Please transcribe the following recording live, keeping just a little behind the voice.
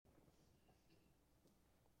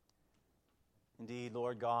Indeed,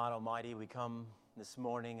 Lord God Almighty, we come this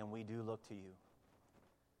morning and we do look to you.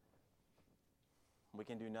 We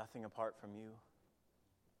can do nothing apart from you.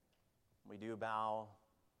 We do bow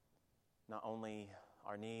not only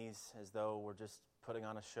our knees as though we're just putting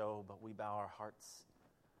on a show, but we bow our hearts,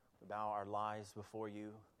 we bow our lives before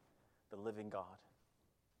you, the living God,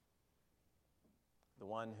 the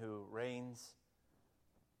one who reigns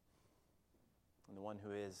and the one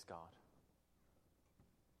who is God.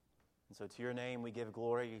 And so to your name we give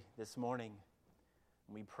glory this morning,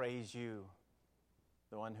 and we praise you,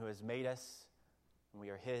 the one who has made us, and we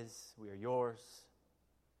are his, we are yours.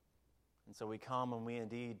 And so we come and we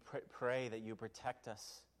indeed pray that you protect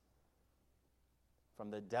us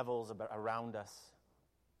from the devils around us,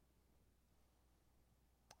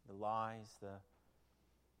 the lies, the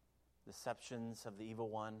deceptions of the evil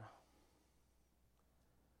one.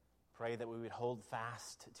 Pray that we would hold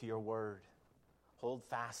fast to your word, hold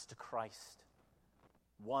fast to Christ.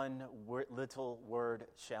 One little word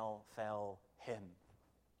shall fail him.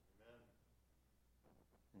 Amen.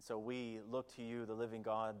 And so we look to you, the living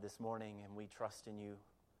God, this morning, and we trust in you.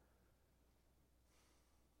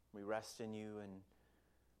 We rest in you, and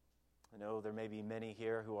I know there may be many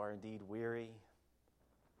here who are indeed weary,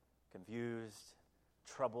 confused,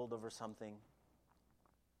 troubled over something.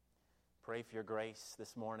 Pray for your grace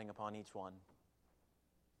this morning upon each one.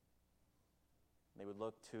 They would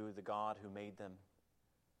look to the God who made them.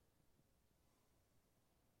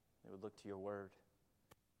 They would look to your word.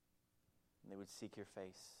 And they would seek your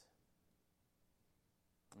face.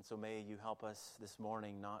 And so may you help us this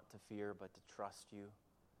morning not to fear, but to trust you,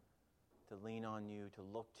 to lean on you, to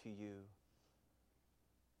look to you,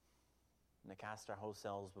 and to cast our whole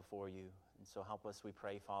selves before you. And so help us, we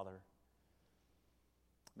pray, Father.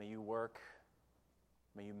 May you work,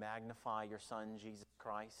 may you magnify your Son, Jesus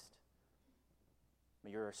Christ. May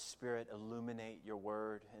your Spirit illuminate your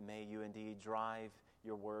word, and may you indeed drive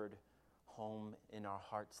your word home in our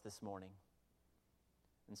hearts this morning.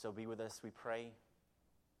 And so be with us, we pray.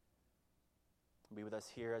 Be with us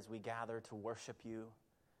here as we gather to worship you,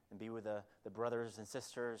 and be with the brothers and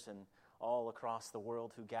sisters and all across the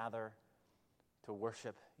world who gather to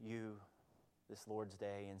worship you this Lord's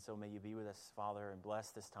Day. And so may you be with us, Father, and bless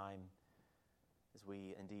this time as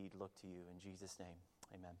we indeed look to you. In Jesus' name,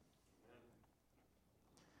 amen.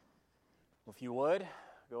 Well, if you would,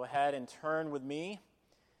 go ahead and turn with me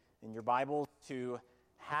in your Bible to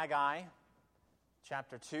Haggai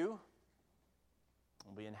chapter 2.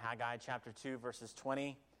 We'll be in Haggai chapter 2, verses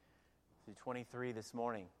 20 through 23 this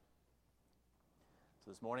morning. So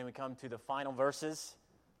this morning we come to the final verses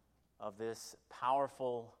of this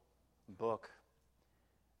powerful book.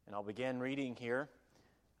 And I'll begin reading here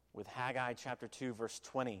with Haggai chapter 2, verse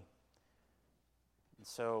 20. And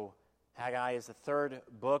so Haggai is the third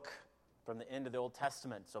book from the end of the Old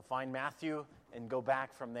Testament. So find Matthew and go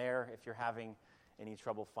back from there if you're having any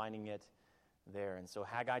trouble finding it there. And so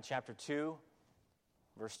Haggai chapter 2,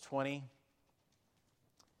 verse 20.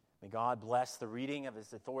 May God bless the reading of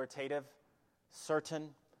his authoritative,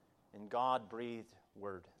 certain, and God-breathed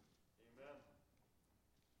word. Amen.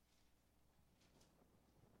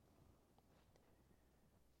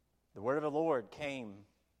 The word of the Lord came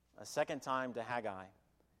a second time to Haggai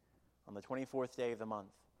on the 24th day of the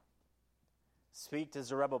month. Speak to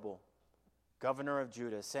Zerubbabel, governor of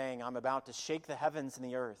Judah, saying, I'm about to shake the heavens and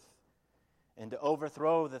the earth, and to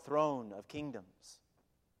overthrow the throne of kingdoms.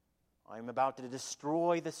 I am about to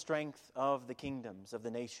destroy the strength of the kingdoms of the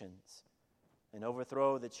nations, and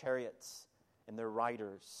overthrow the chariots and their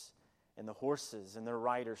riders, and the horses and their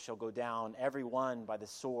riders shall go down, every one by the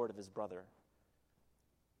sword of his brother.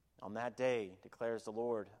 On that day, declares the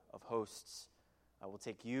Lord of hosts, I will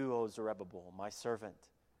take you, O Zerubbabel, my servant,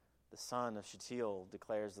 the son of Shealtiel,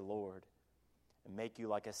 declares the Lord, and make you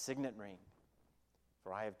like a signet ring,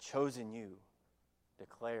 for I have chosen you,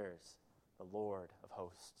 declares the Lord of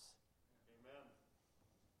hosts. Amen.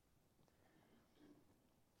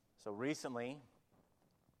 So recently,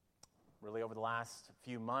 really over the last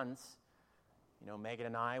few months, Megan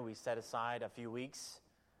and I, we set aside a few weeks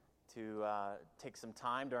to take some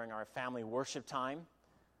time during our family worship time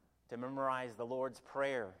to memorize the Lord's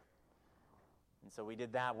Prayer. And so we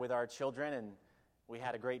did that with our children, and we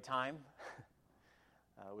had a great time.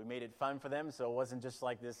 We made it fun for them, so it wasn't just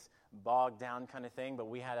like this bogged down kind of thing, but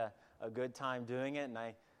we had a good time doing it, and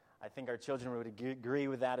I think our children would agree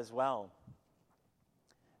with that as well.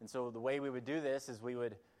 And so the way we would do this is we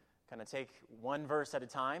would kind of take one verse at a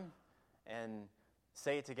time and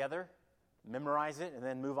say it together, memorize it, and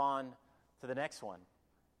then move on to the next one.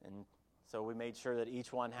 And so we made sure that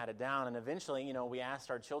each one had it down, and eventually, we asked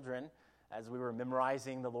our children, as we were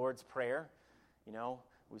memorizing the Lord's Prayer,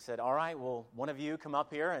 we said, all right, well, one of you come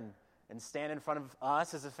up here and stand in front of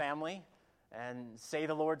us as a family and say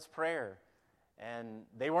the Lord's Prayer. And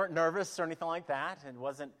they weren't nervous or anything like that. It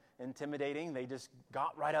wasn't intimidating. They just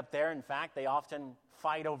got right up there. In fact, they often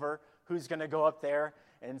fight over who's going to go up there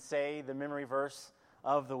and say the memory verse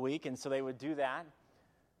of the week. And so they would do that.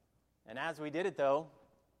 And as we did it, though,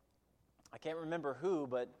 I can't remember who,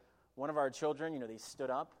 but one of our children, they stood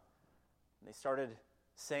up and they started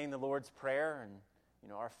saying the Lord's Prayer. And,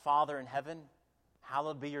 our Father in heaven,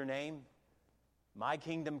 hallowed be your name. My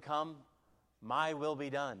kingdom come, my will be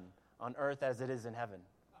done on earth as it is in heaven.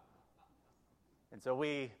 And so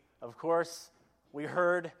we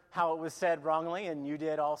heard how it was said wrongly, and you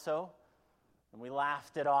did also. And we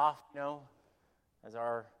laughed it off, as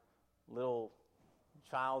our little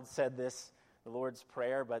child said this, the Lord's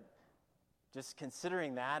Prayer. But just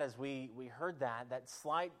considering that, as we heard that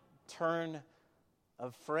slight turn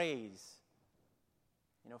of phrase,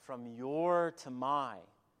 from your to my.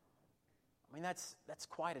 I mean, that's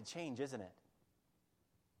quite a change, isn't it?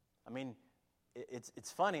 I mean,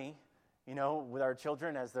 it's funny, with our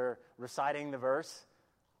children as they're reciting the verse.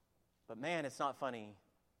 But man, it's not funny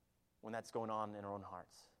when that's going on in our own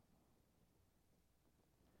hearts.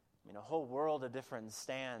 I mean, a whole world of difference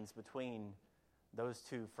stands between those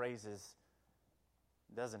two phrases,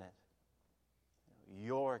 doesn't it?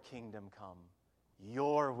 Your kingdom come,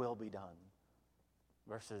 your will be done,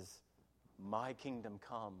 versus my kingdom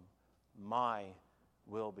come, my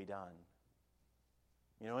will be done.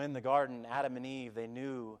 In the garden, Adam and Eve, they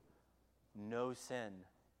knew no sin.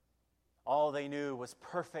 All they knew was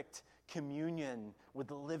perfect communion with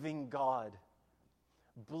the living God.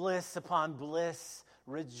 Bliss upon bliss,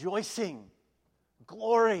 rejoicing,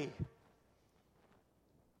 glory.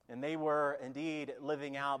 And they were indeed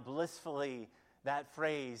living out blissfully that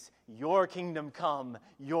phrase, your kingdom come,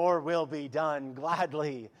 your will be done,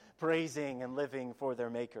 gladly praising and living for their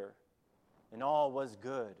Maker. And all was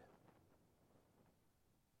good.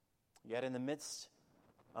 Yet in the midst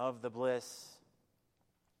of the bliss,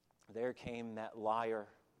 there came that liar,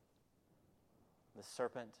 the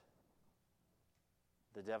serpent,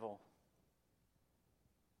 the devil.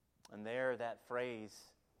 And there that phrase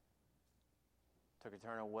took a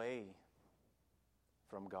turn away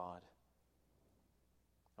from God,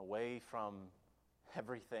 away from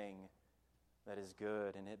everything that is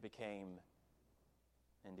good, and it became,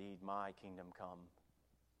 indeed, my kingdom come,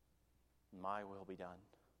 my will be done.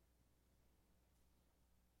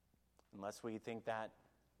 Unless we think that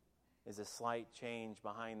is a slight change,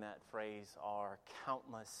 behind that phrase are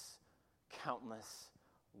countless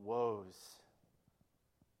woes.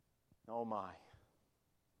 Oh my.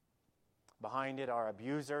 Behind it are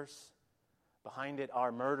abusers. Behind it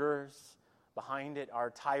are murderers. Behind it are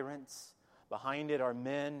tyrants. Behind it are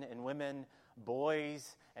men and women,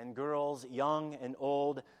 boys and girls, young and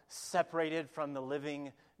old, separated from the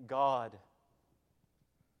living God.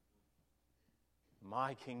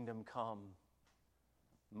 My kingdom come,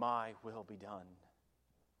 my will be done.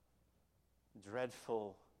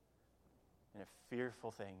 Dreadful and a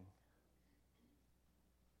fearful thing.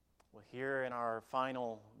 Well, here in our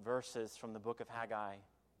final verses from the book of Haggai,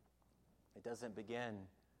 it doesn't begin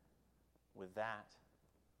with that.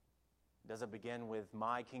 It doesn't begin with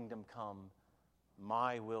my kingdom come,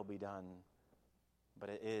 my will be done, but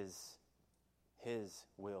it is His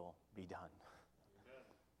will be done.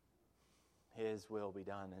 His will be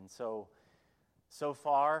done. And so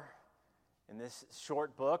far in this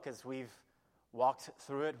short book, as we've walked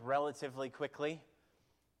through it relatively quickly,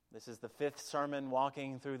 this is the fifth sermon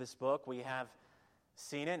walking through this book. We have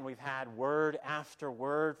seen it, and we've had word after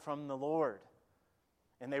word from the Lord.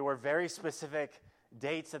 And they were very specific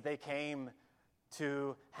dates that they came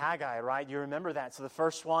to Haggai, right? You remember that. So the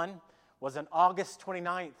first one was on August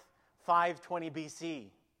 29th, 520 BC.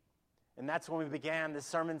 And that's when we began this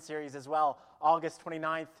sermon series as well, August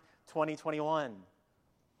 29th, 2021.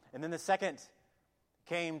 And then the second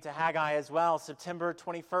came to Haggai as well, September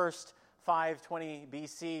 21st, 520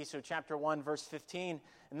 BC, so chapter 1, verse 15.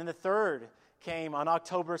 And then the third came on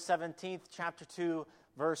October 17th, chapter 2,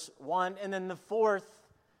 verse 1. And then the fourth,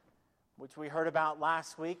 which we heard about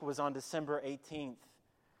last week, was on December 18th.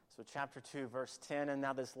 So chapter 2, verse 10. And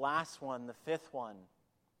now this last one, the fifth one,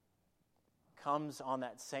 comes on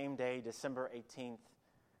that same day, December 18th.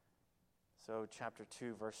 So chapter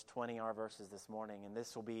 2, verse 20, our verses this morning. And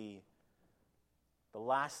this will be the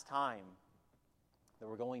last time that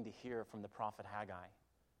we're going to hear from the prophet Haggai.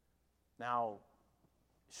 Now,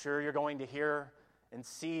 sure, you're going to hear and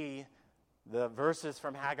see the verses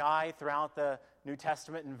from Haggai throughout the New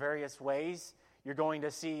Testament in various ways. You're going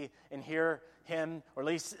to see and hear him, or at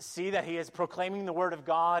least see that he is proclaiming the word of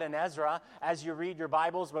God in Ezra as you read your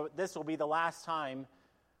Bibles, but this will be the last time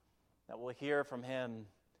that we'll hear from him,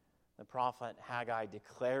 the prophet Haggai,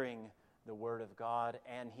 declaring the word of God,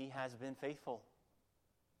 and he has been faithful.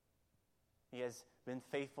 He has been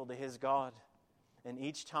faithful to his God, and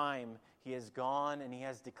each time he has gone and he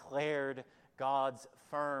has declared God's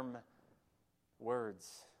firm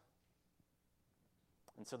words.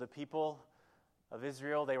 And so the people of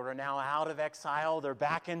Israel, they were now out of exile. They're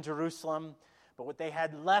back in Jerusalem. But what they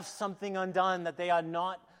had left something undone that they had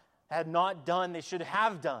not done, they should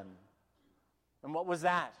have done. And what was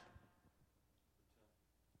that?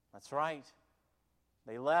 That's right.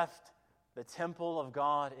 They left the temple of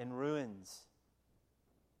God in ruins.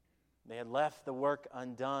 They had left the work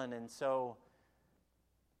undone. And so,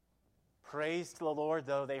 praise to the Lord,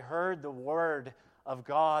 though, they heard the word of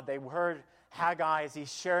God. They heard Haggai as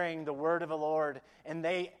he's sharing the word of the Lord, and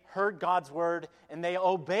they heard God's word, and they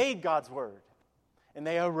obeyed God's word. And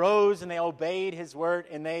they arose and they obeyed his word,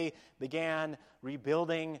 and they began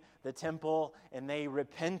rebuilding the temple, and they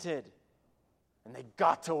repented, and they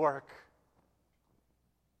got to work.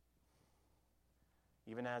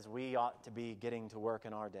 Even as we ought to be getting to work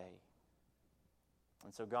in our day.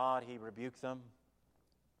 And so God, he rebuked them,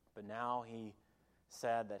 but now he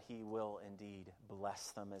said that he will indeed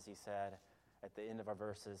bless them, as he said at the end of our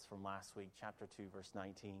verses from last week, chapter 2, verse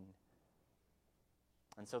 19.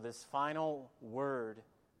 And so this final word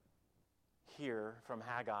here from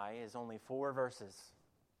Haggai is only 4 verses.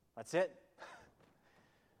 That's it.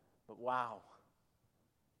 But wow,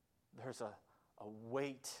 there's a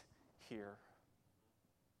weight here.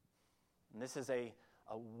 And this is a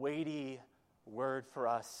weighty word for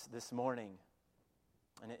us this morning.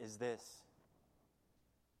 And it is this: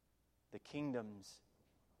 the kingdoms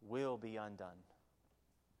will be undone.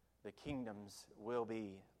 The kingdoms will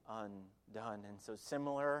be undone. And so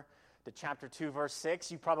similar to chapter 2, verse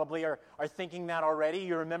 6, you probably are thinking that already.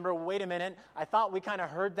 You remember, wait a minute, I thought we kind of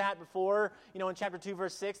heard that before. In chapter 2,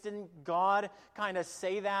 verse 6, didn't God kind of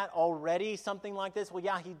say that already, something like this? Well,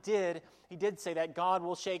 yeah, he did. He did say that God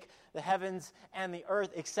will shake the heavens and the earth,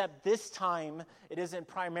 except this time it isn't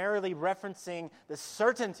primarily referencing the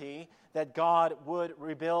certainty that God would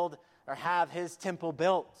rebuild or have his temple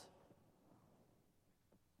built.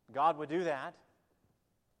 God would do that.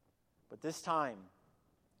 But this time,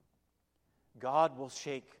 God will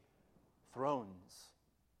shake thrones.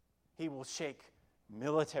 He will shake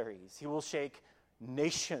militaries. He will shake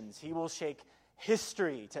nations. He will shake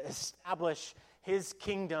history to establish his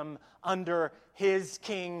kingdom under his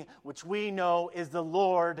king, which we know is the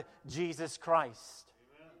Lord Jesus Christ.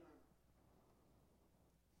 Amen.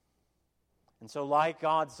 And so, like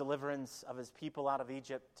God's deliverance of his people out of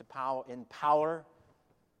Egypt in power,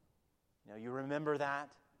 you remember that?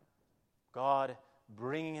 God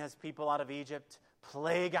bringing his people out of Egypt,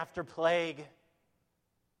 plague after plague. And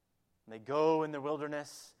they go in the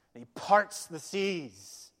wilderness, and he parts the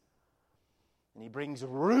seas. And he brings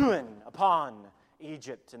ruin upon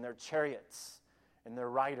Egypt and their chariots and their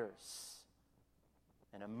riders.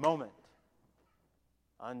 In a moment,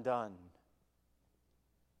 undone.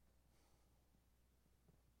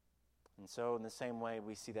 And so in the same way,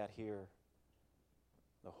 we see that here.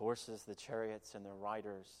 The horses, the chariots, and their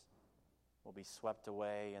riders will be swept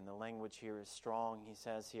away. And the language here is strong. He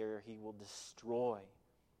says here, he will destroy,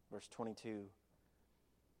 verse 22,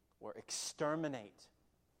 or exterminate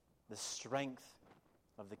the strength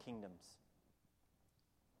of the kingdoms.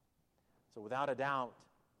 So without a doubt,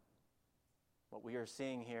 what we are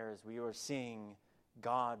seeing here is we are seeing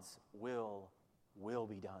God's will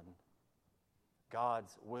be done.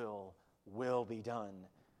 God's will be done.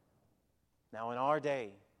 Now in our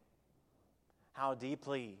day, how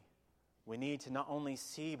deeply we need to not only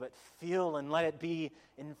see but feel and let it be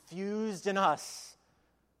infused in us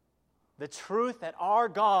the truth that our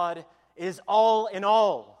God is all in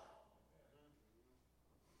all.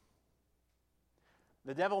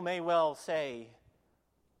 The devil may well say,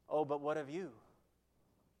 "Oh, but what of you?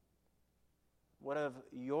 What of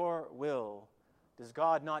your will? Does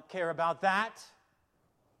God not care about that?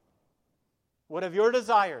 What of your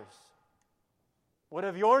desires? What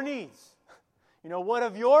of your needs? What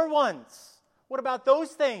of your wants? What about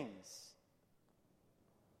those things?"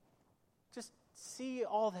 Just see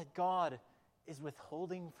all that God is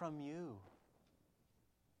withholding from you.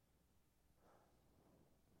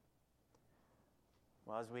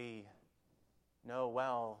 Well, as we know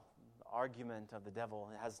well, the argument of the devil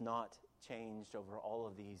has not changed over all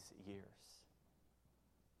of these years.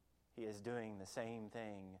 He is doing the same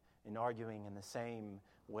thing and arguing in the same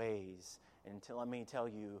ways. And let me tell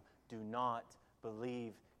you, do not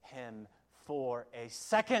believe him for a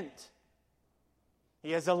second.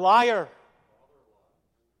 He is a liar.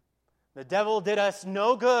 The devil did us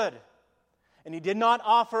no good, and he did not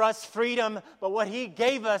offer us freedom, but what he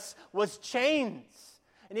gave us was chains,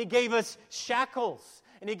 and he gave us shackles,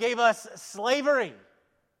 and he gave us slavery.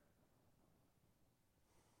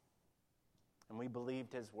 And we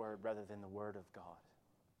believed his word rather than the word of God.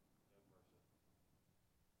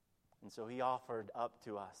 And so he offered up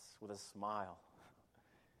to us with a smile,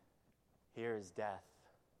 "Here is death.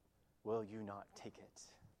 Will you not take it?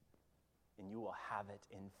 And you will have it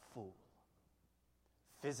in full.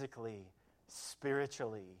 Physically,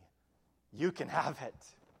 spiritually, you can have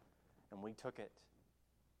it." And we took it,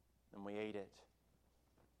 and we ate it,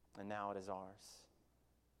 and now it is ours.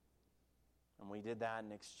 And we did that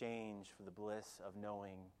in exchange for the bliss of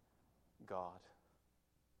knowing God.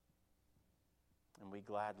 And we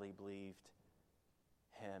gladly believed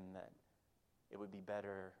him that it would be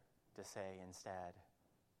better to say instead,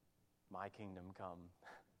 "My kingdom come,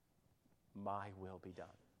 my will be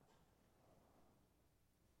done."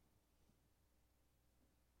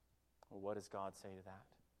 Well, what does God say to that?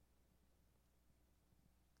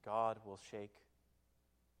 God will shake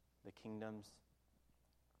the kingdoms,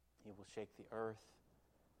 he will shake the earth,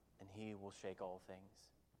 and he will shake all things.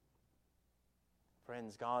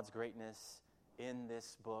 Friends, God's greatness in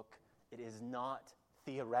this book, it is not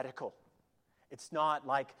theoretical. It's not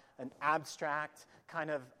like an abstract kind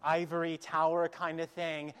of ivory tower kind of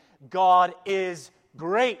thing. God is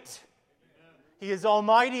great. He is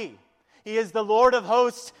almighty. He is the Lord of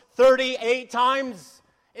hosts 38 times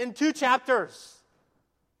in 2 chapters.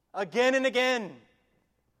 Again and again.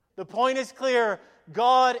 The point is clear.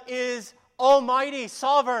 God is almighty,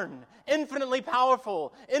 sovereign, infinitely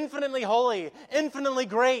powerful, infinitely holy, infinitely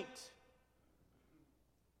great.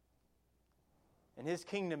 And his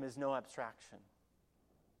kingdom is no abstraction.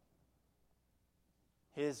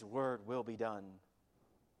 His word will be done.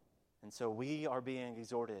 And so we are being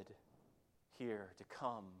exhorted here to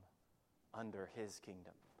come under his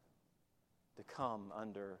kingdom. To come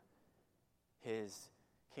under his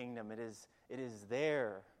kingdom. It is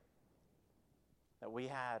there that we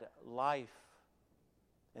had life,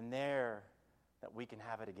 and there that we can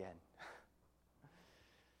have it again.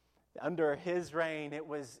 Under his reign, it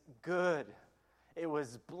was good. It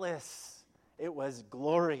was bliss. It was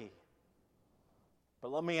glory.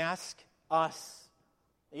 But let me ask us,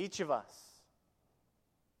 each of us,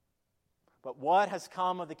 but what has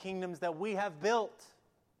come of the kingdoms that we have built?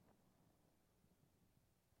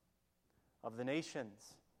 Of the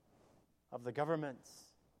nations, of the governments,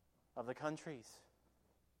 of the countries.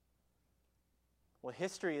 Well,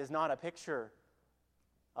 history is not a picture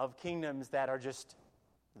of kingdoms that are just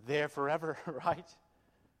there forever, right?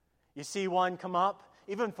 You see one come up,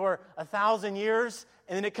 even for 1,000 years,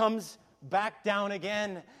 and then it comes back down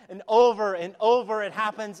again, and over it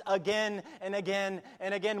happens again and again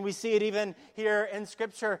and again. We see it even here in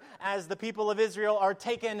Scripture as the people of Israel are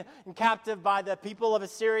taken captive by the people of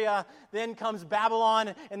Assyria. Then comes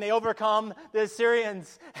Babylon, and they overcome the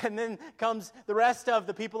Assyrians. And then comes the rest of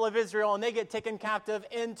the people of Israel, and they get taken captive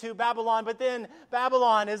into Babylon. But then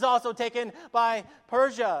Babylon is also taken by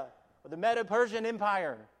Persia, or the Medo-Persian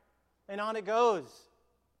Empire. And on it goes.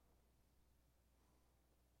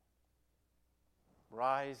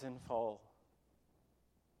 Rise and fall.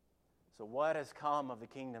 So what has come of the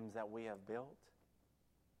kingdoms that we have built?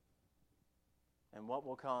 And what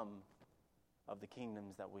will come of the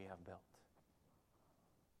kingdoms that we have built?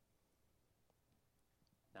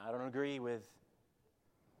 Now, I don't agree with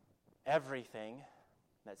everything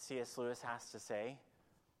that C.S. Lewis has to say.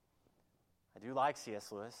 I do like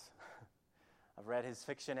C.S. Lewis. I've read his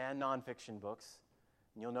fiction and nonfiction books.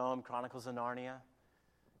 And you'll know him, Chronicles of Narnia.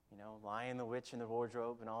 Lion, the Witch, and the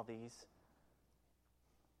Wardrobe, and all these.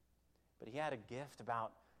 But he had a gift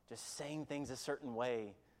about just saying things a certain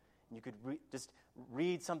way. And you could just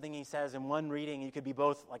read something he says in one reading. You could be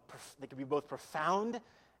both they could be both profound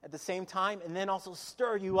at the same time, and then also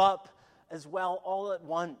stir you up as well, all at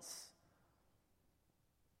once.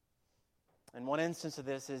 And one instance of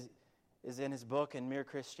this is in his book, In Mere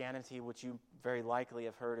Christianity, which you very likely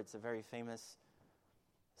have heard. It's a very famous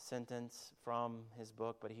sentence from his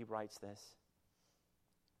book, but he writes this: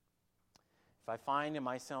 "If I find in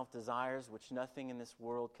myself desires which nothing in this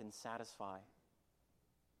world can satisfy,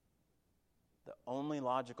 the only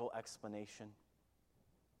logical explanation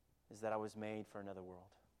is that I was made for another world."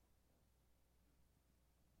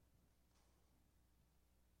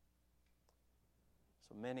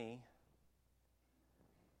 So many,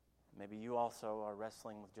 maybe you also, are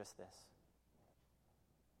wrestling with just this.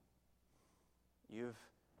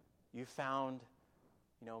 You've found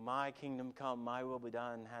My kingdom come, my will be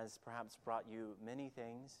done has perhaps brought you many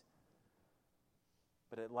things,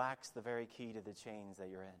 but it lacks the very key to the chains that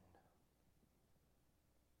you're in.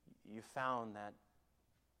 You found that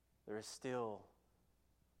there is still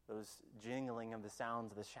those jingling of the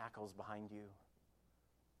sounds of the shackles behind you,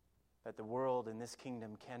 that the world in this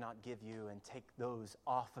kingdom cannot give you and take those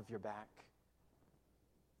off of your back.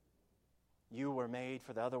 You were made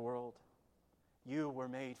for the other world. You were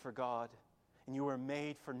made for God. And you were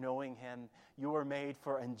made for knowing Him. You were made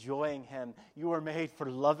for enjoying Him. You were made for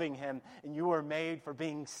loving Him. And you were made for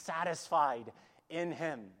being satisfied in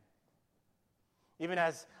Him. Even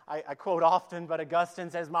as I quote often, but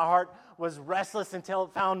Augustine says, my heart was restless until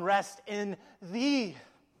it found rest in Thee.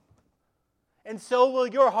 And so will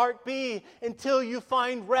your heart be until you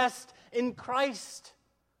find rest in Christ.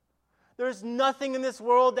 There's nothing in this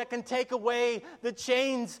world that can take away the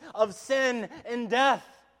chains of sin and death.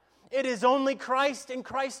 It is only Christ and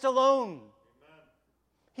Christ alone. Amen.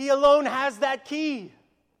 He alone has that key.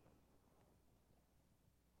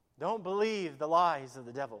 Don't believe the lies of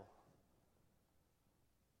the devil.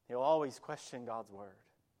 He'll always question God's word.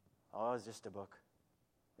 Oh, it's just a book.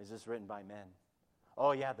 It's just written by men.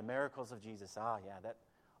 Oh, yeah, the miracles of Jesus.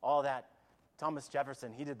 All that. Thomas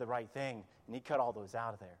Jefferson, he did the right thing, and he cut all those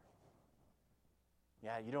out of there.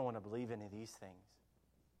 Yeah, you don't want to believe any of these things.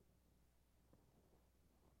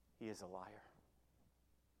 He is a liar.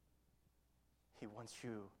 He wants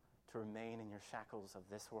you to remain in your shackles of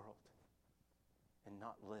this world and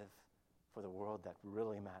not live for the world that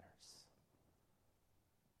really matters.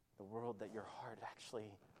 The world that your heart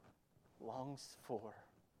actually longs for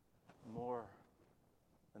more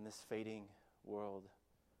than this fading world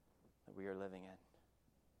that we are living in.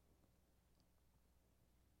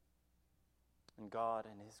 And God,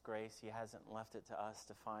 in His grace, He hasn't left it to us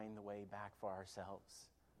to find the way back for ourselves.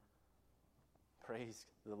 Praise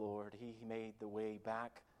the Lord. He made the way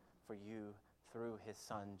back for you through His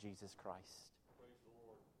Son, Jesus Christ. Praise the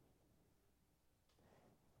Lord.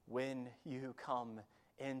 When you come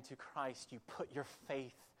into Christ, you put your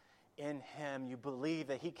faith in Him. You believe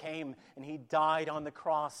that He came and He died on the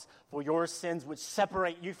cross for your sins, which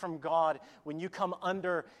separate you from God. When you come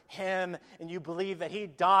under Him and you believe that He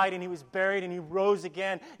died and He was buried and He rose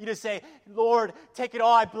again, you just say, Lord, take it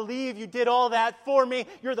all. I believe you did all that for me.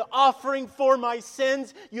 You're the offering for my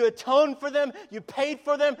sins. You atoned for them. You paid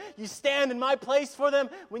for them. You stand in my place for them.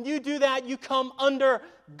 When you do that, you come under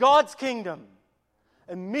God's kingdom.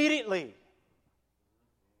 Immediately,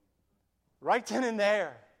 right then and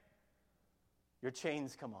there, your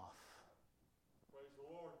chains come off. Praise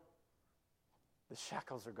the Lord. The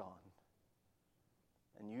shackles are gone.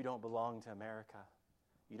 And you don't belong to America.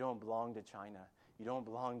 You don't belong to China. You don't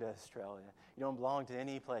belong to Australia. You don't belong to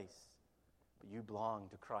any place. But you belong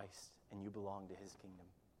to Christ and you belong to His kingdom.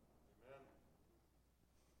 Amen.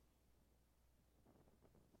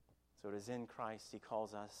 So it is in Christ He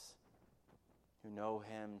calls us who know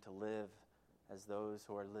Him to live as those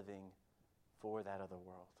who are living for that other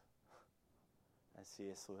world. As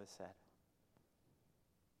C.S. Lewis said,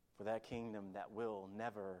 for that kingdom that will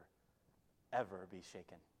never, ever be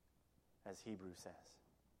shaken, as Hebrews says.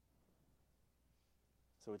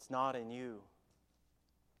 So it's not in you,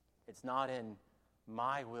 it's not in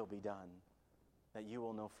my will be done that you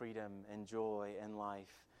will know freedom and joy and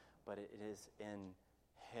life, but it is in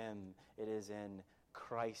Him. It is in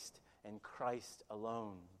Christ and Christ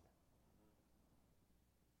alone.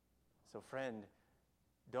 So friend,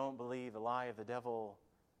 don't believe the lie of the devil.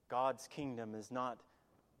 God's kingdom is not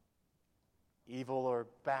evil or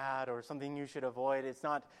bad or something you should avoid. It's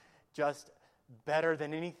not just better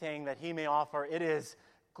than anything that He may offer. It is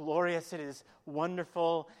glorious. It is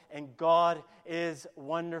wonderful. And God is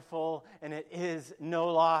wonderful. And it is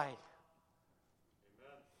no lie.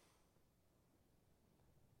 Amen.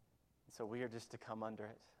 So we are just to come under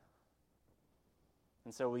it.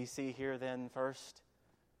 And so we see here then first,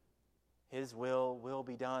 His will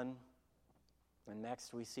be done. And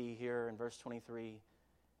next we see here in verse 23,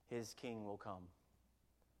 His King will come.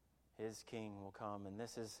 His King will come. And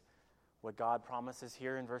this is what God promises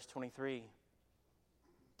here in verse 23.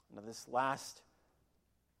 Now this last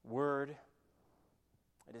word,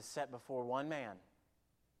 it is set before one man,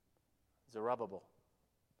 Zerubbabel.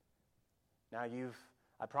 Now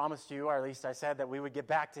I promised you, or at least I said that we would get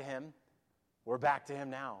back to him. We're back to him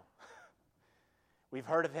now. We've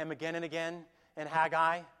heard of him again and again in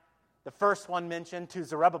Haggai. The first one mentioned to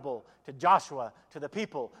Zerubbabel, to Joshua, to the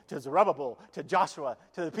people, to Zerubbabel, to Joshua,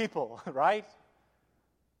 to the people, right?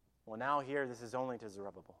 Well, now here this is only to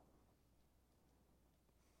Zerubbabel.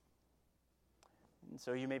 And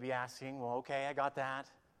so you may be asking, well, okay, I got that.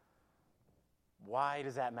 Why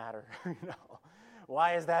does that matter?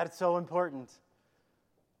 Why is that so important?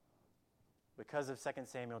 Because of 2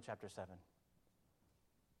 Samuel chapter 7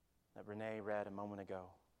 that Renee read a moment ago.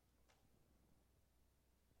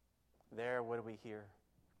 There, what do we hear?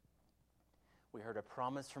 We heard a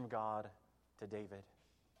promise from God to David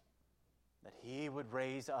that he would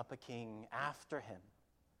raise up a king after him,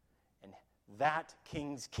 and that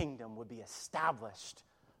king's kingdom would be established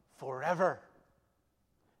forever.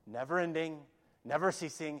 Never ending, never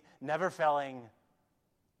ceasing, never failing,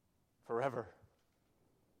 forever.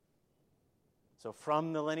 So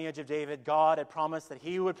from the lineage of David, God had promised that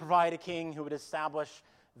he would provide a king who would establish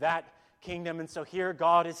that kingdom. And so here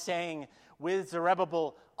God is saying, with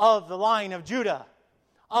Zerubbabel of the line of Judah,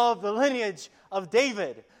 of the lineage of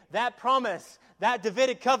David, that promise, that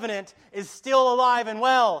Davidic covenant is still alive and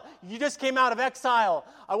well. You just came out of exile.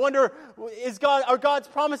 I wonder, are God's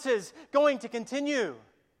promises going to continue?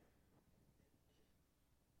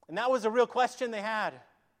 And that was a real question they had.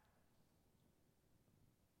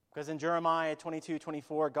 Because in Jeremiah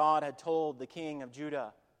 22:24, God had told the king of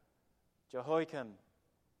Judah, Jehoiakim,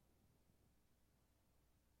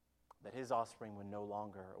 that his offspring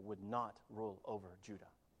would not rule over Judah.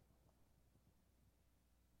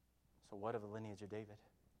 So what of the lineage of David?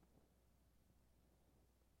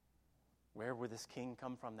 Where would this king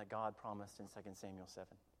come from that God promised in 2 Samuel 7?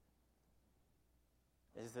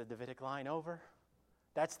 Is the Davidic line over?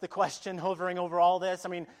 That's the question hovering over all this. I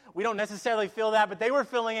mean, we don't necessarily feel that, but they were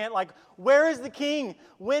feeling it like, where is the king?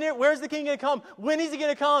 Where's the king going to come? When is he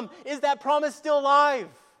going to come? Is that promise still alive?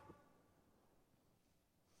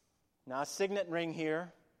 Now, a signet ring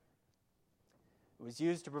here, it was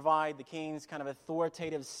used to provide the king's kind of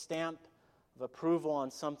authoritative stamp of approval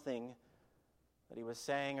on something that he was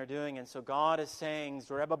saying or doing. And so God is saying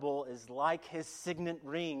Zerubbabel is like his signet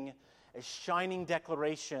ring, a shining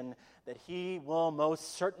declaration that he will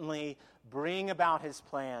most certainly bring about his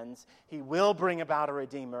plans. He will bring about a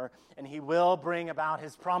Redeemer, and he will bring about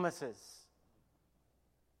his promises.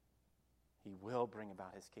 He will bring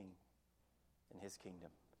about his king and his kingdom.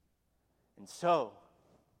 And so,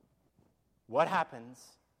 what happens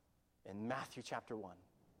in Matthew chapter 1?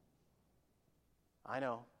 I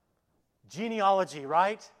know. Genealogy,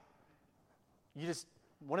 right?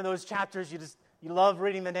 One of those chapters, you love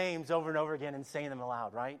reading the names over and over again and saying them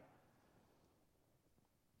aloud, right?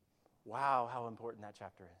 Wow, how important that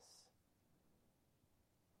chapter is.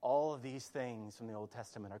 All of these things from the Old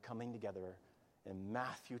Testament are coming together in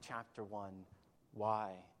Matthew chapter 1. Why?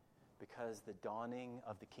 Because the dawning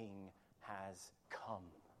of the King has come.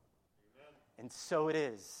 Amen. And so it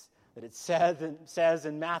is that it says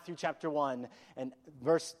in Matthew chapter 1 and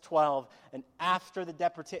verse 12, and after the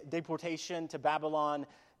deportation to Babylon,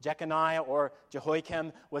 Jeconiah or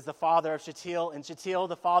Jehoiakim was the father of Shealtiel, and Shealtiel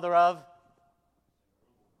the father of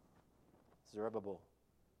Zerubbabel.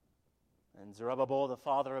 And Zerubbabel the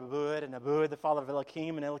father of Abud, and Abud the father of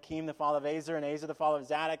Eliakim, and Eliakim the father of Azer, and Azer the father of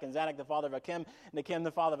Zadok, and Zadok the father of Achim, and Achim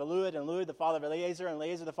the father of Elud, and Elud the father of Eleazar, and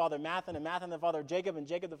Eleazar the father of Mathan, and Mathan the father of Jacob, and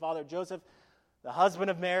Jacob the father of Joseph, the husband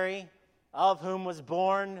of Mary, of whom was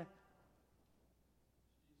born,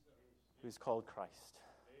 who's called Christ.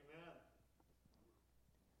 Amen.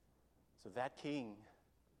 So that king,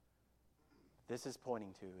 this is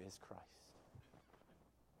pointing to, is Christ.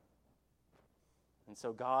 And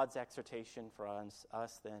so God's exhortation for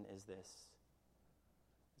us then is this.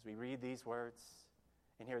 As we read these words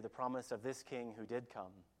and hear the promise of this king who did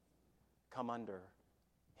come under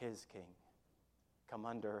his king. Come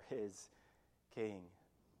under his king.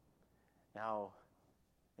 Now,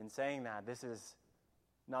 in saying that, this is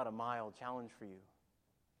not a mild challenge for you.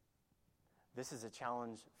 This is a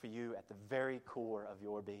challenge for you at the very core of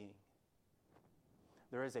your being.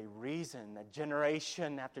 There is a reason that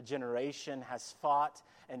generation after generation has fought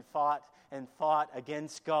and fought and fought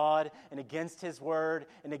against God and against His Word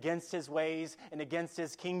and against His ways and against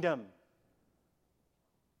His kingdom.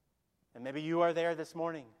 And maybe you are there this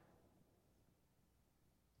morning.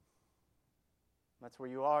 That's where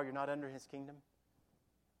you are. You're not under His kingdom.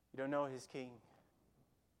 You don't know His King.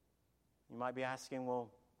 You might be asking, well,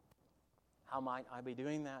 how might I be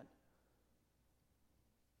doing that?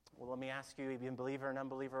 Well, let me ask you, even believer and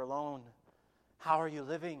unbeliever alone, how are you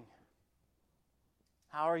living?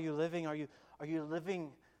 How are you living? Are you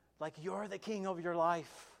living like you're the king of your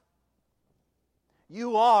life?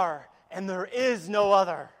 You are, and there is no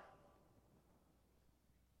other.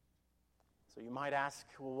 So you might ask,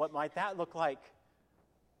 well, what might that look like?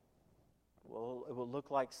 Well, it will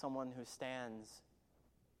look like someone who stands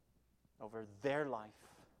over their life,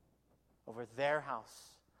 over their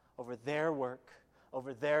house, over their work,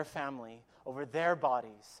 over their family, over their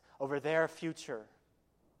bodies, over their future.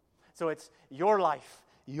 So it's your life,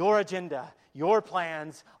 your agenda, your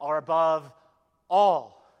plans are above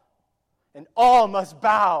all. And all must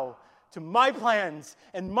bow to my plans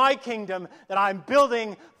and my kingdom that I'm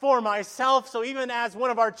building for myself. So even as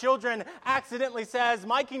one of our children accidentally says,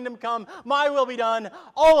 "My kingdom come, my will be done,"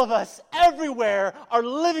 all of us everywhere are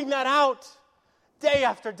living that out. Day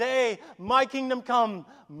after day, my kingdom come,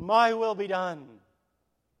 my will be done.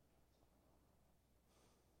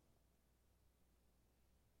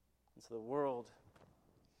 And so the world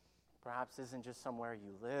perhaps isn't just somewhere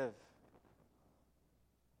you live,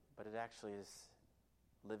 but it actually is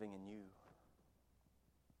living in you.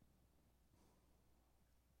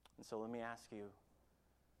 And so let me ask you,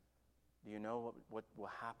 do you know what will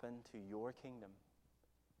happen to your kingdom?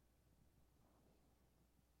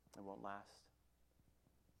 It won't last.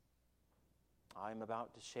 I am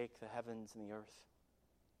about to shake the heavens and the earth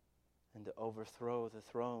and to overthrow the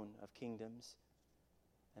throne of kingdoms,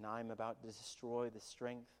 and I am about to destroy the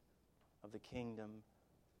strength of the kingdom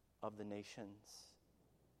of the nations.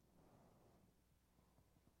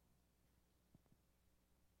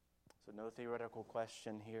 So no theoretical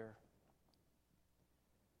question here.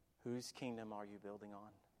 Whose kingdom are you building on?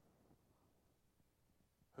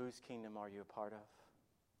 Whose kingdom are you a part of?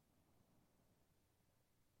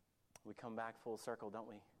 We come back full circle, don't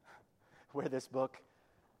we? Where this book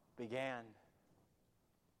began.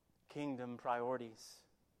 Kingdom priorities.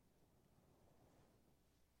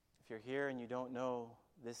 If you're here and you don't know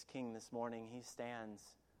this King this morning, he stands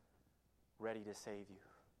ready to save you.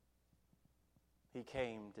 He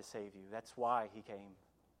came to save you. That's why he came.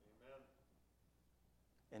 Amen.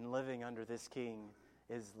 And living under this King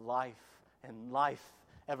is life and life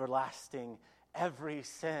everlasting. Every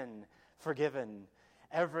sin forgiven.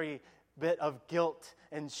 Every bit of guilt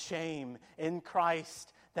and shame in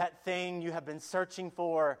Christ, that thing you have been searching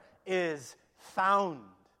for, is found.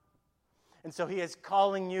 And so he is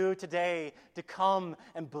calling you today to come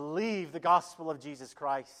and believe the gospel of Jesus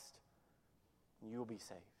Christ. And you will be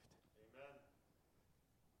saved. Amen.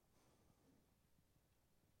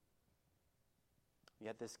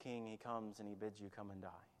 Yet this King, he comes and he bids you come and die.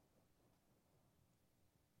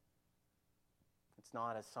 It's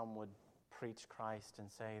not as some would preach Christ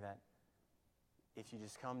and say that if you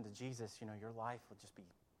just come to Jesus, your life will just be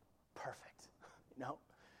perfect. You're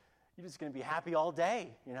just going to be happy all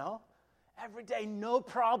day, Every day, no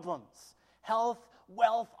problems. Health,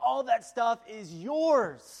 wealth, all that stuff is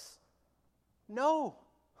yours. No.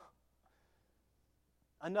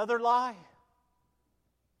 Another lie.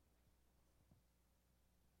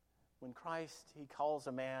 When Christ, he calls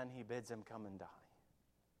a man, he bids him come and die.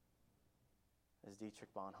 As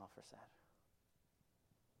Dietrich Bonhoeffer said.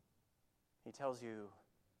 He tells you,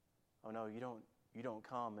 oh no, you don't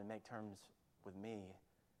come and make terms with me.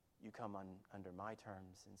 You come under my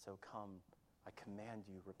terms, and so come, I command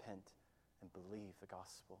you, repent and believe the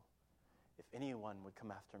gospel. If anyone would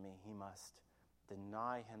come after me, he must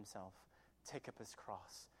deny himself, take up his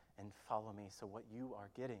cross, and follow me. So what you are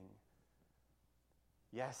getting,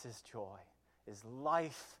 yes, is joy, is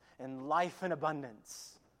life, and life in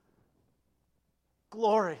abundance.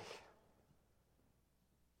 Glory.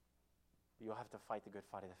 But you'll have to fight the good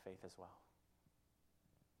fight of the faith as well.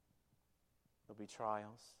 There'll be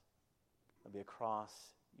trials. There'll be a cross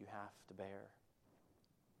you have to bear.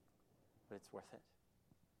 But it's worth it.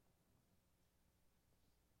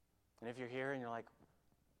 And if you're here and you're like,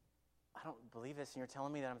 I don't believe this, and you're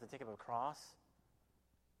telling me that I'm going to take up a cross?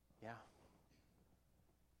 Yeah.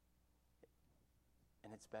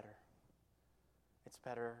 And it's better. It's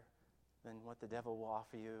better than what the devil will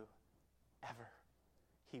offer you ever.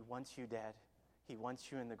 He wants you dead. He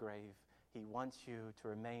wants you in the grave. He wants you to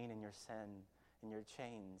remain in your sin, in your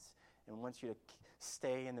chains, and wants you to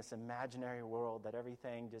stay in this imaginary world that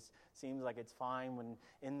everything just seems like it's fine when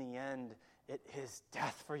in the end it is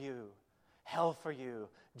death for you, hell for you,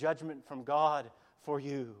 judgment from God for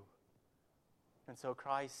you. And so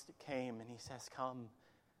Christ came and he says, come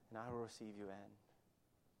and I will receive you in.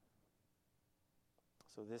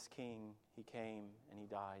 So this King, he came and he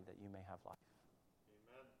died that you may have life.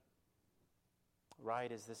 Amen.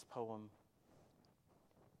 Right is this poem.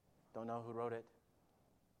 Don't know who wrote it,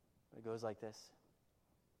 but it goes like this.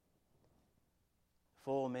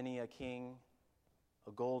 Full many a king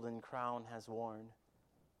a golden crown has worn,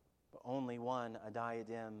 but only one a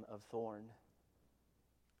diadem of thorn.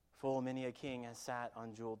 Full many a king has sat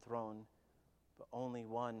on jeweled throne, but only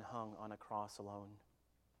one hung on a cross alone.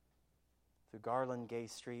 Through garland gay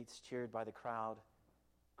streets, cheered by the crowd,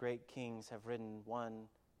 great kings have ridden, one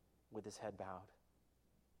with his head bowed.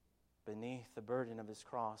 beneath the burden of his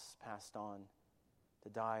cross, passed on to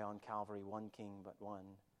die on Calvary, one king but one.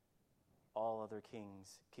 All other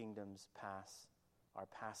kingdoms are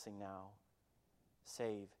passing now,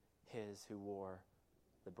 save his who wore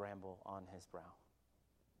the bramble on his brow.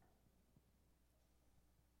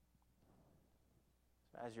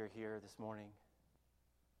 So as you're here this morning,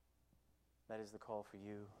 that is the call for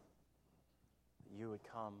you, that you would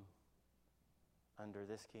come under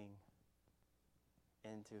this king,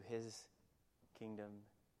 into his kingdom,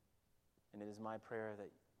 and it is my prayer that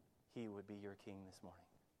he would be your king this morning.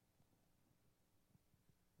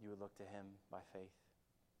 You would look to him by faith.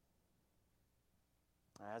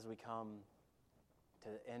 As we come to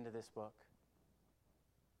the end of this book,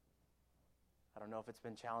 I don't know if it's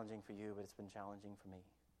been challenging for you, but it's been challenging for me.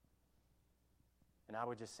 And I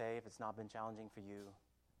would just say, if it's not been challenging for you,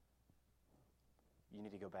 you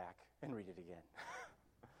need to go back and read it again.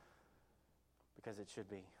 Because it should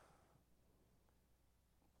be.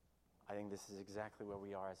 I think this is exactly where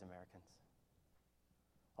we are as Americans.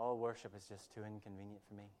 All worship is just too inconvenient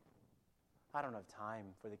for me. I don't have time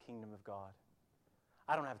for the kingdom of God.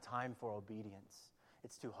 I don't have time for obedience.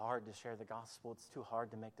 It's too hard to share the gospel. It's too hard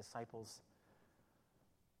to make disciples.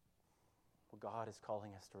 Well, God is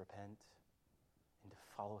calling us to repent and to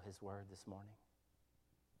follow his word this morning.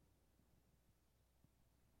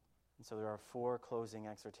 And so there are 4 closing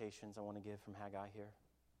exhortations I want to give from Haggai here.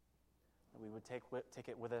 That we would take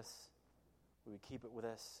it with us, we would keep it with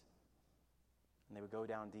us, and they would go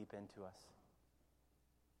down deep into us.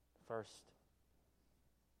 First,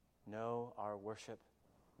 know our worship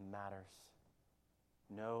matters.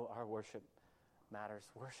 Know our worship matters.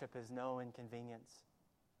 Worship is no inconvenience.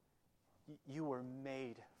 You were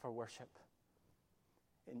made for worship.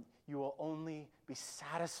 And you will only be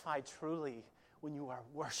satisfied truly when you are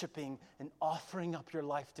worshiping and offering up your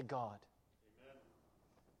life to God.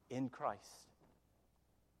 Amen. In Christ.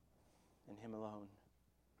 In him alone.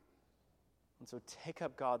 And so take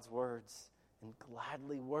up God's words and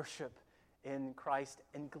gladly worship in Christ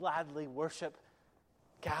and gladly worship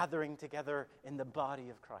gathering together in the body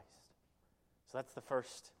of Christ. So that's the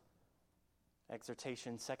first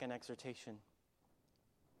exhortation. Second exhortation.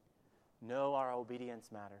 Know our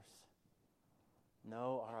obedience matters.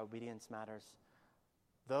 Know our obedience matters.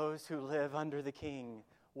 Those who live under the king,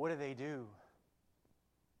 what do?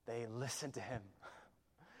 They listen to him.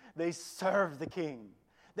 They serve the king.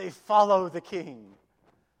 They follow the king.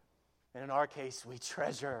 And in our case, we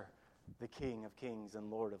treasure the King of Kings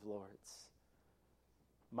and Lord of Lords.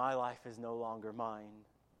 My life is no longer mine.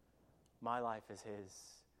 My life is his.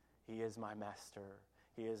 He is my master.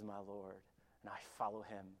 He is my Lord. And I follow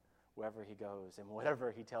him wherever he goes and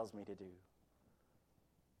whatever he tells me to do.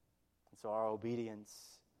 And so our obedience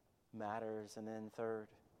matters. And then third,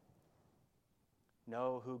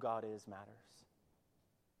 know who God is matters.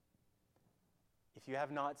 If you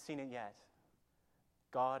have not seen it yet,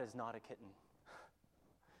 God is not a kitten.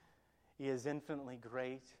 He is infinitely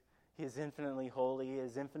great. He is infinitely holy. He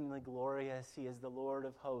is infinitely glorious. He is the Lord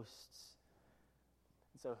of hosts.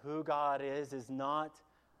 And so who God is not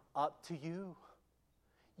up to you.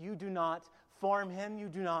 You do not form him. You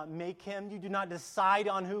do not make him. You do not decide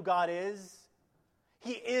on who God is.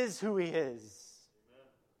 He is who he is.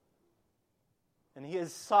 Amen. And he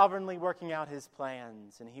is sovereignly working out his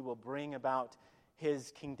plans, and he will bring about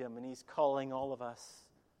his kingdom, and he's calling all of us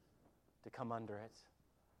to come under it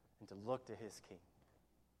and to look to his king.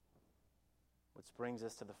 Which brings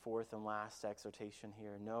us to the fourth and last exhortation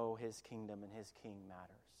here. Know his kingdom and his king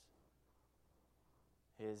matters.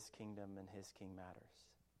 His kingdom and his king matters.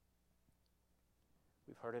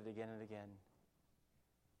 We've heard it again and again.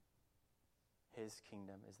 His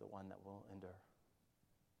kingdom is the one that will endure.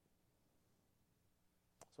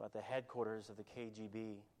 So at the headquarters of the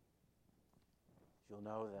KGB, you'll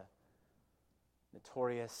know the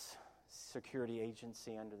notorious security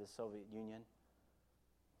agency under the Soviet Union.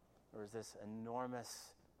 There was this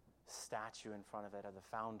enormous statue in front of it of the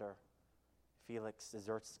founder, Felix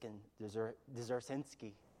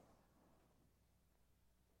Dzerzhinsky.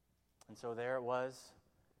 And so there it was,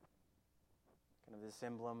 kind of this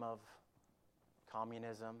emblem of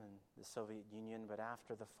communism and the Soviet Union. But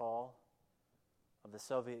after the fall of the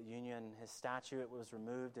Soviet Union, his statue, it was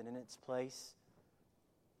removed, and in its place,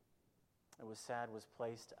 it was said, was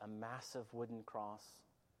placed a massive wooden cross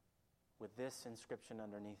with this inscription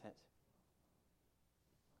underneath it.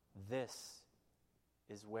 This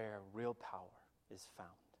is where real power is found.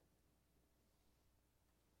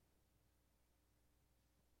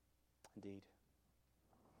 Indeed.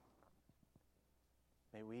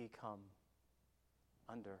 May we come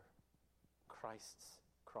under Christ's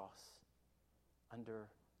cross, under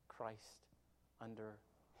Christ, under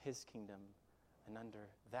his kingdom, and under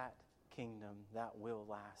that kingdom that will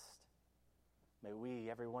last. May we,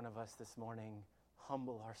 every one of us this morning,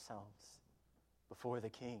 humble ourselves before the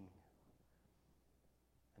King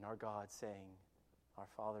and our God, saying, Our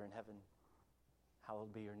Father in heaven,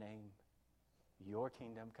 hallowed be your name. Your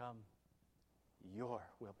kingdom come. Your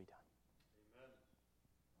will be done. Amen.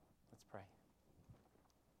 Let's pray.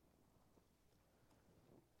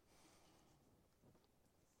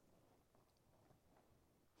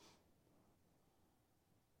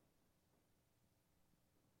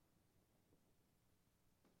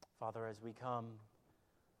 Father, as we come,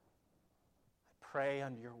 I pray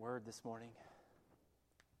under your word this morning,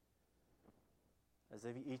 as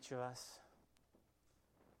if each of us,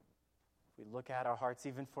 if we look at our hearts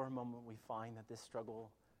even for a moment, we find that this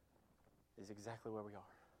struggle is exactly where we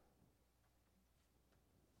are.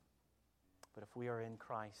 But if we are in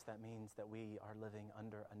Christ, that means that we are living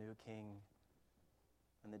under a new king,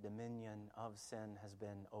 and the dominion of sin has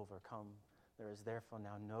been overcome. There is therefore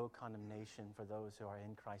now no condemnation for those who are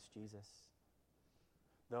in Christ Jesus.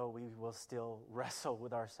 Though we will still wrestle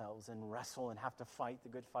with ourselves and wrestle and have to fight the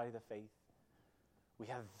good fight of the faith, we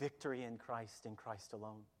have victory in Christ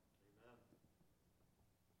alone. Amen.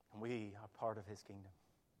 And we are part of his kingdom.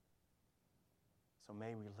 So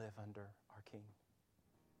may we live under our King.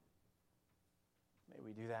 May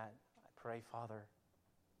we do that. I pray, Father,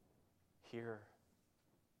 here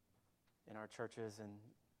in our churches, and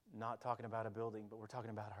not talking about a building, but we're talking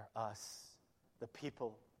about us, the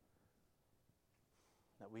people,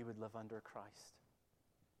 that we would live under Christ.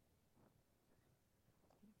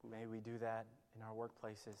 May we do that in our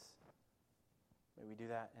workplaces. May we do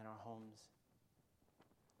that in our homes.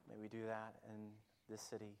 May we do that in this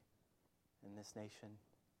city, in this nation,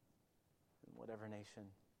 in whatever nation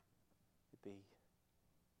it be.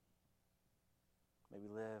 May we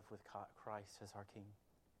live with Christ as our King.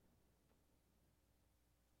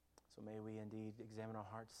 So may we indeed examine our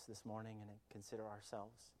hearts this morning and consider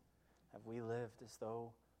ourselves. Have we lived as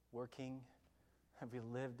though we're King? Have we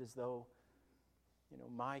lived as though,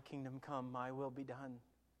 my kingdom come, my will be done?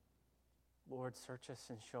 Lord, search us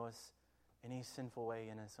and show us any sinful way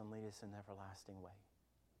in us and lead us in the everlasting way.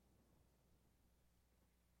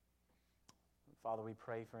 Father, we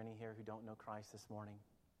pray for any here who don't know Christ this morning,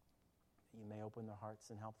 that you may open their hearts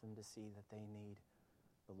and help them to see that they need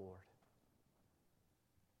the Lord.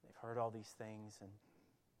 They've heard all these things, and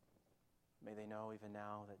may they know even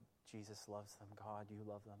now that Jesus loves them. God, you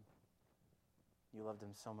love them. You loved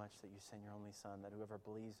them so much that you sent your only Son, that whoever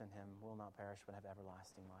believes in him will not perish but have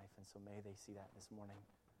everlasting life. And so may they see that this morning.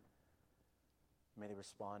 May they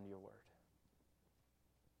respond to your word.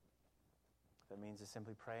 If it means just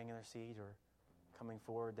simply praying in their seat or coming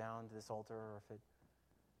forward down to this altar, or if it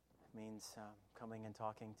means coming and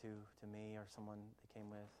talking to me or someone they came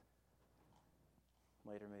with,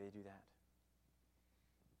 later may they do that.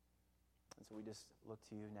 And so we just look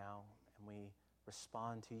to you now, and we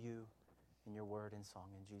respond to you in your word and song.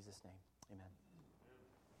 In Jesus' name, amen.